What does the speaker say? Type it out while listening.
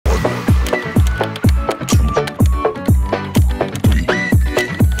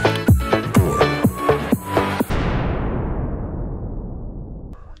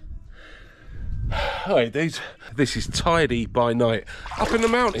Right, dudes, this is TEIDE by night. Up in the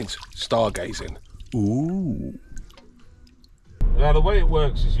mountains, stargazing. Ooh. Now the way it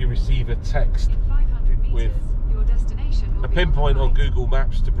works is you receive a text with a pinpoint on Google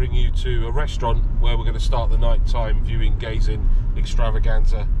Maps to bring you to a restaurant where we're going to start the nighttime viewing gazing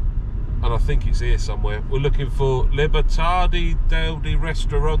extravaganza. And I think it's here somewhere. We're looking for Libertadi del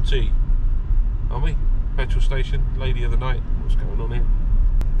Ristorante. Aren't we? Petrol station, lady of the night. What's going on here?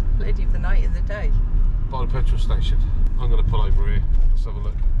 Lady of the night in the day. By the petrol station. I'm going to pull over here. Let's have a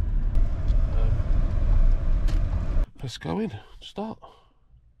look. Let's go in. Start.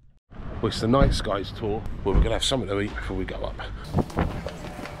 Well, it's the night skies tour, where we're going to have something to eat before we go up.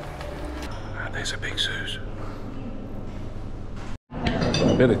 And there's a big Zeus.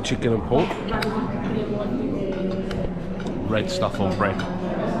 A bit of chicken and pork. Red stuff on bread.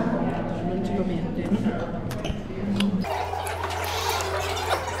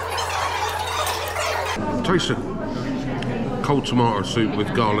 Taste of cold tomato soup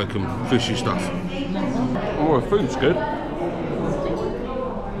with garlic and fishy stuff. Oh, the food's good.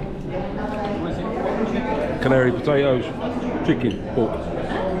 Canary potatoes, chicken, pork.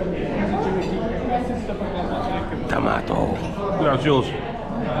 Tomato. How's yours? I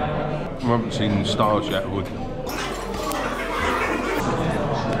haven't seen stars yet.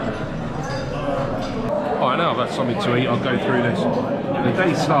 Alright, now I've had something to eat, I'll go through this. The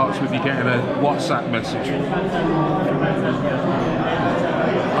day starts with you getting a WhatsApp message.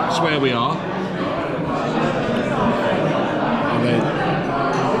 That's where we are. And then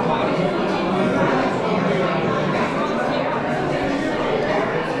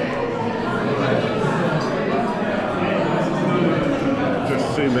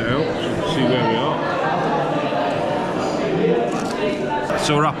zoom it out so you can see where we are. So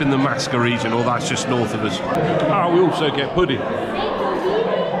we're up in the Masca region, or that's just north of us. Oh, we also get pudding.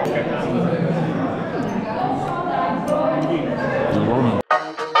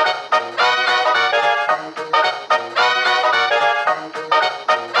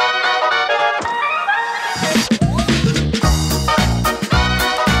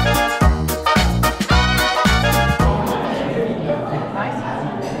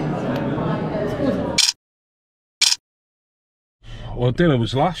 Well, dinner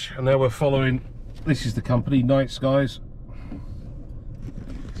was lush, and now we're following. This is the company, Night Skies.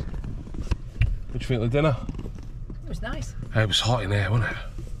 What do you think of the dinner? It was nice. It was hot in there, wasn't it?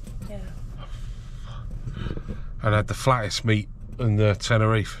 Yeah. And I had the flattest meat in the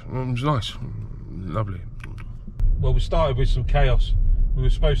Tenerife. It was nice, lovely. Well, we started with some chaos. We were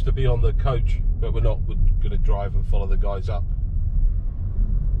supposed to be on the coach, but we're not. We're going to drive and follow the guys up.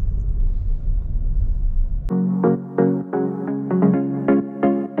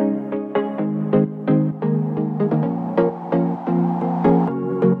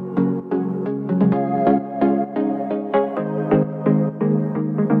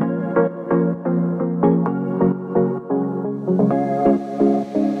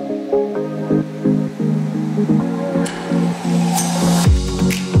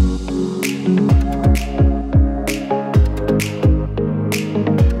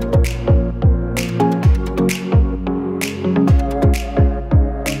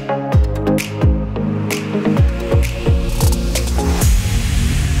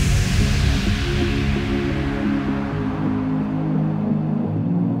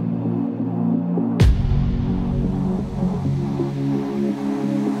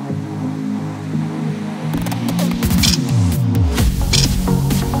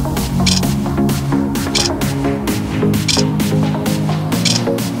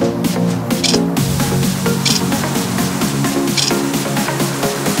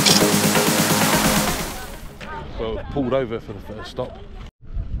 Pulled over for the first stop.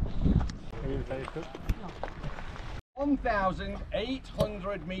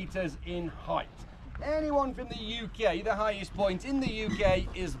 1,800 metres in height. Anyone from the UK, the highest point in the UK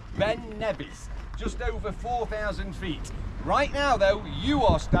is Ben Nevis, just over 4,000 feet. Right now though, you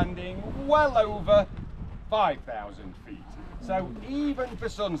are standing well over 5,000 feet. So even for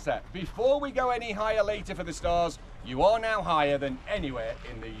sunset, before we go any higher later for the stars, you are now higher than anywhere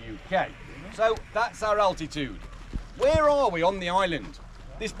in the UK. So that's our altitude. Where are we on the island?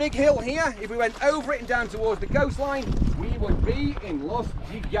 This big hill here, if we went over it and down towards the coastline, we would be in Los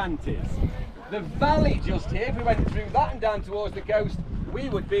Gigantes. The valley just here, if we went through that and down towards the coast, we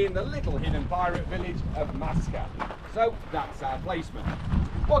would be in the little hidden pirate village of Masca. So that's our placement.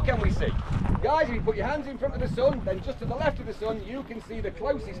 What can we see? Guys, if you put your hands in front of the sun, then just to the left of the sun, you can see the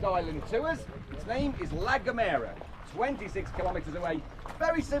closest island to us. Its name is La Gomera. 26 kilometres away,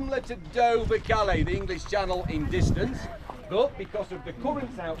 very similar to Dover Calais, the English Channel in distance, but because of the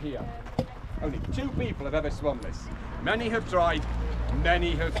currents out here, Only 2 people have ever swum this. Many have tried,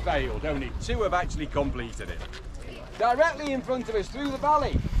 many have failed. Only 2 have actually completed it. Directly in front of us, through the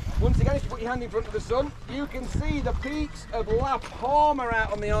valley. Once again, if you put your hand in front of the sun, you can see the peaks of La Palma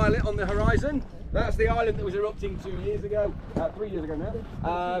out on the island, on the horizon. That's the island that was erupting 2 years ago, 3 years ago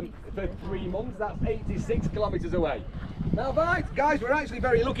now, for 3 months. That's 86 kilometres away. Now, guys, we're actually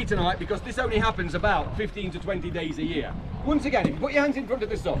very lucky tonight because this only happens about 15 to 20 days a year. Once again, if you put your hands in front of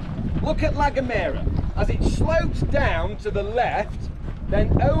the sun, look at La Gomera. As it slopes down to the left,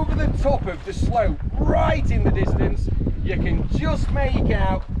 then over the top of the slope, right in the distance, you can just make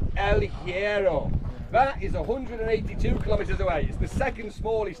out El Hierro. That is 182 kilometres away. It's the second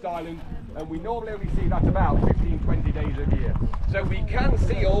smallest island, and we normally only see that about 15-20 days a year. So we can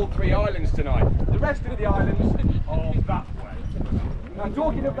see all 3 islands tonight. The rest of the islands are that way. Now,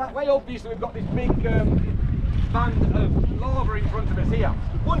 talking of that way, obviously we've got this big band of lava in front of us here.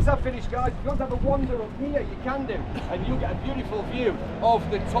 Once I've finished, guys, if you want to have a wander up here, you can do, and you'll get a beautiful view of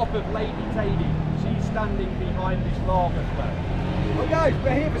the top of Lady TEIDE. She's standing behind this lava flow. Well, guys,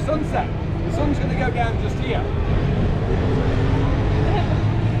 we're here for sunset. The sun's going to go down just here.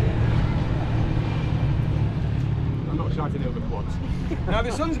 I'm not shouting over quads. Now,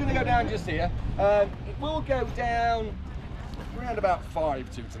 the sun's going to go down just here. It will go down around about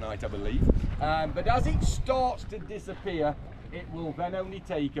 5 to tonight, I believe. But as it starts to disappear, it will then only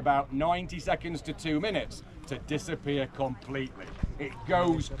take about 90 seconds to 2 minutes to disappear completely. It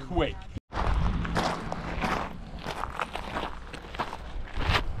goes quick.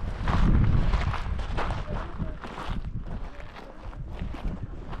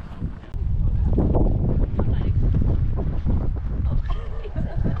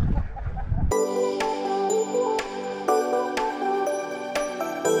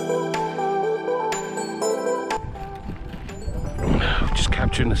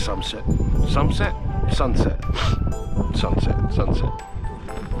 Capturing the sunset. Sunset? Sunset. Sunset. Sunset.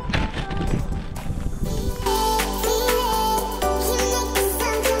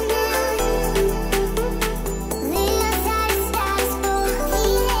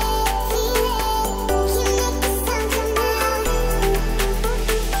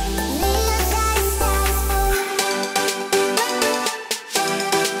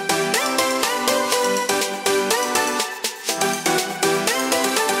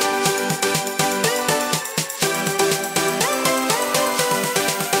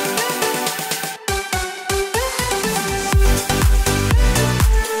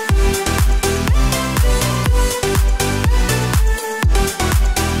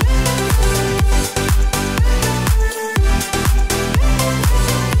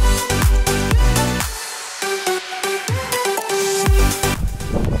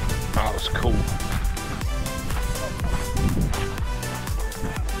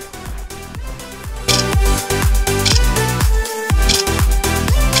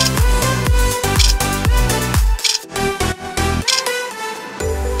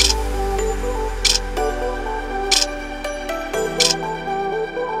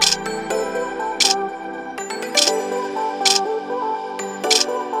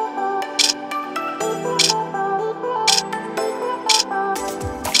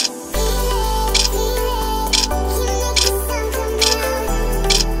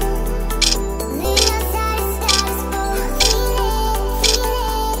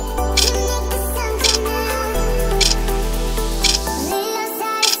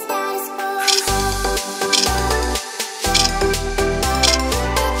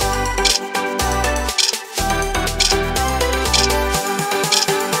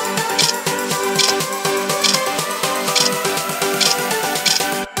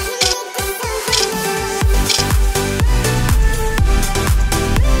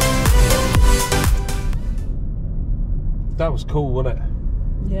 That was cool, wasn't it?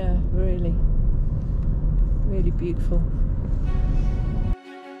 Yeah, really. Really beautiful.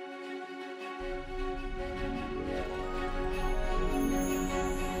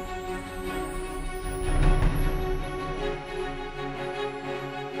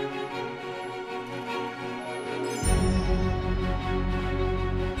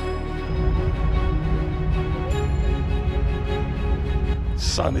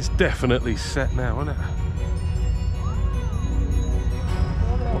 Sun is definitely set now, isn't it?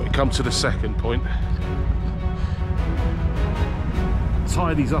 Come to the second point.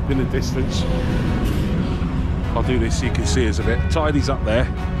 Teide's up in the distance. I'll do this so you can see us a bit. Teide's up there,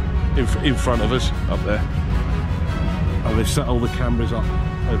 in front of us, up there. Oh, they've set all the cameras up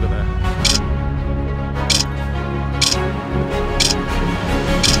over there.